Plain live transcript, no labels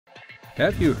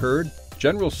Have you heard?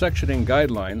 General sectioning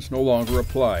guidelines no longer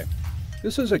apply.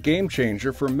 This is a game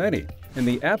changer for many. In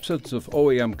the absence of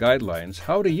OEM guidelines,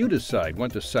 how do you decide when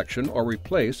to section or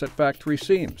replace at factory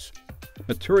seams?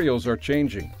 Materials are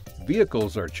changing.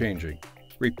 Vehicles are changing.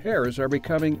 Repairs are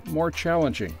becoming more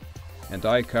challenging. And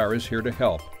I-CAR is here to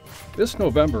help. This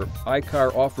November,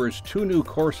 I-CAR offers 2 new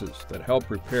courses that help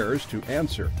repairers to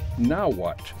answer, now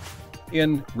what?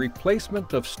 In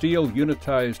Replacement of Steel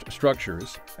Unitized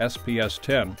Structures,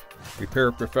 SPS10,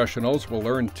 repair professionals will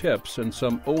learn tips and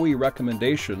some OE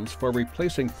recommendations for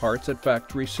replacing parts at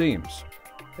factory seams.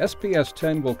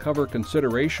 SPS10 will cover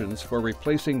considerations for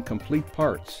replacing complete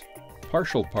parts,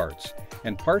 partial parts,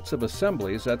 and parts of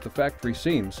assemblies at the factory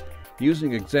seams,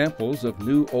 using examples of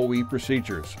new OE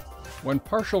procedures. When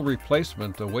partial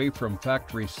replacement away from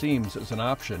factory seams is an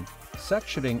option,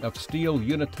 sectioning of steel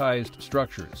unitized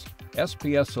structures,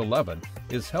 SPS11,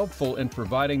 is helpful in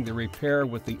providing the repair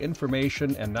with the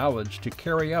information and knowledge to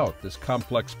carry out this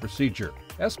complex procedure.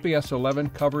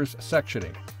 SPS11 covers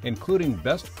sectioning, including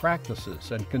best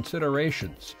practices and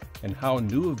considerations, and how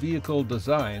new vehicle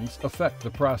designs affect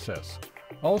the process.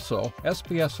 Also,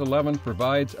 SPS11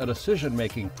 provides a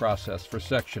decision-making process for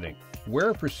sectioning,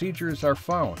 where procedures are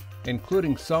found,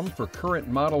 including some for current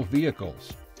model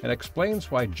vehicles, and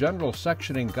explains why general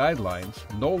sectioning guidelines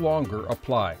no longer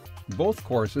apply. Both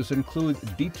courses include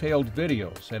detailed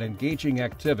videos and engaging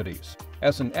activities.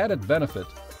 As an added benefit,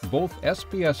 both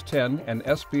SPS10 and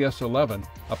SPS11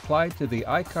 apply to the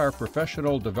I-CAR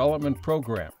Professional Development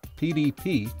Program,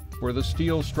 PDP, for the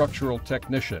steel structural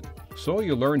technician. So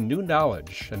you learn new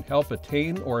knowledge and help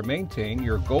attain or maintain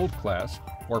your Gold Class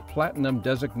or Platinum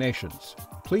designations.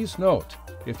 Please note,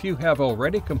 if you have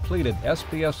already completed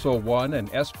SPS01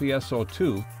 and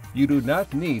SPS02, you do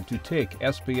not need to take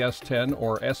SPS10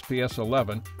 or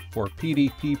SPS11 for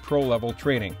PDP ProLevel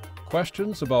training.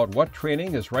 Questions about what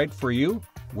training is right for you?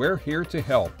 We're here to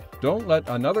help. Don't let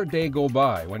another day go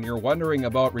by when you're wondering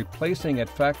about replacing at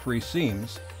factory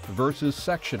seams versus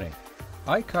sectioning.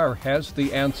 I-CAR has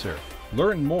the answer.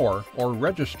 Learn more or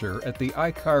register at the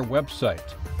I-CAR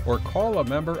website or call a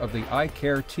member of the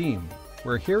I-CARE team.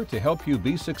 We're here to help you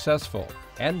be successful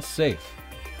and safe.